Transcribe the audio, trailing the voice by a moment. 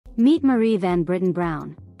Meet Marie Van Brittan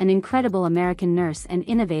Brown, an incredible American nurse and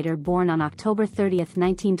innovator born on October 30,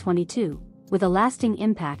 1922, with a lasting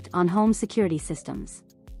impact on home security systems.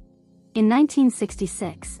 In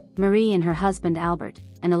 1966, Marie and her husband Albert,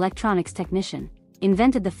 an electronics technician,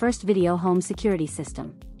 invented the first video home security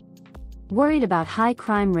system. Worried about high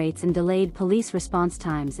crime rates and delayed police response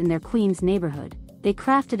times in their Queens neighborhood, they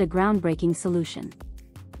crafted a groundbreaking solution.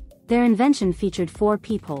 Their invention featured 4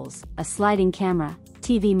 peepholes, a sliding camera,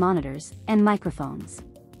 TV monitors, and microphones.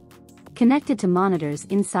 Connected to monitors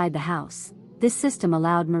inside the house, this system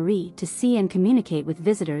allowed Marie to see and communicate with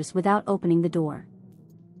visitors without opening the door.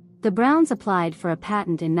 The Browns applied for a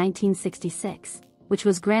patent in 1966, which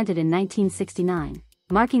was granted in 1969,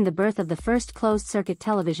 marking the birth of the first closed-circuit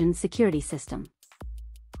television security system.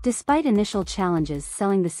 Despite initial challenges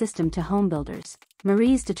selling the system to homebuilders,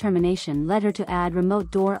 Marie's determination led her to add remote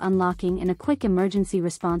door unlocking and a quick emergency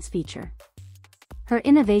response feature. Her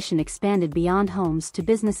innovation expanded beyond homes to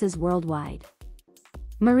businesses worldwide.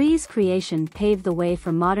 Marie's creation paved the way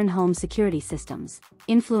for modern home security systems,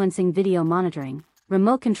 influencing video monitoring,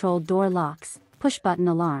 remote-controlled door locks, push-button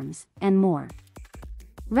alarms, and more.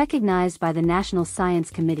 Recognized by the National Science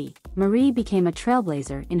Committee, Marie became a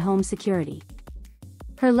trailblazer in home security.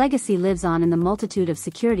 Her legacy lives on in the multitude of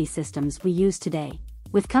security systems we use today,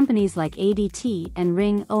 with companies like ADT and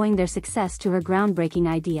Ring owing their success to her groundbreaking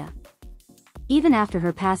idea. Even after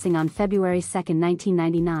her passing on February 2,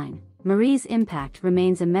 1999, Marie's impact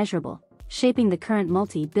remains immeasurable, shaping the current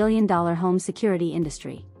multi-billion-dollar home security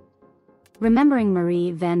industry. Remembering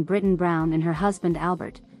Marie Van Brittan Brown and her husband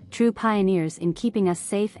Albert, true pioneers in keeping us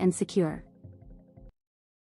safe and secure.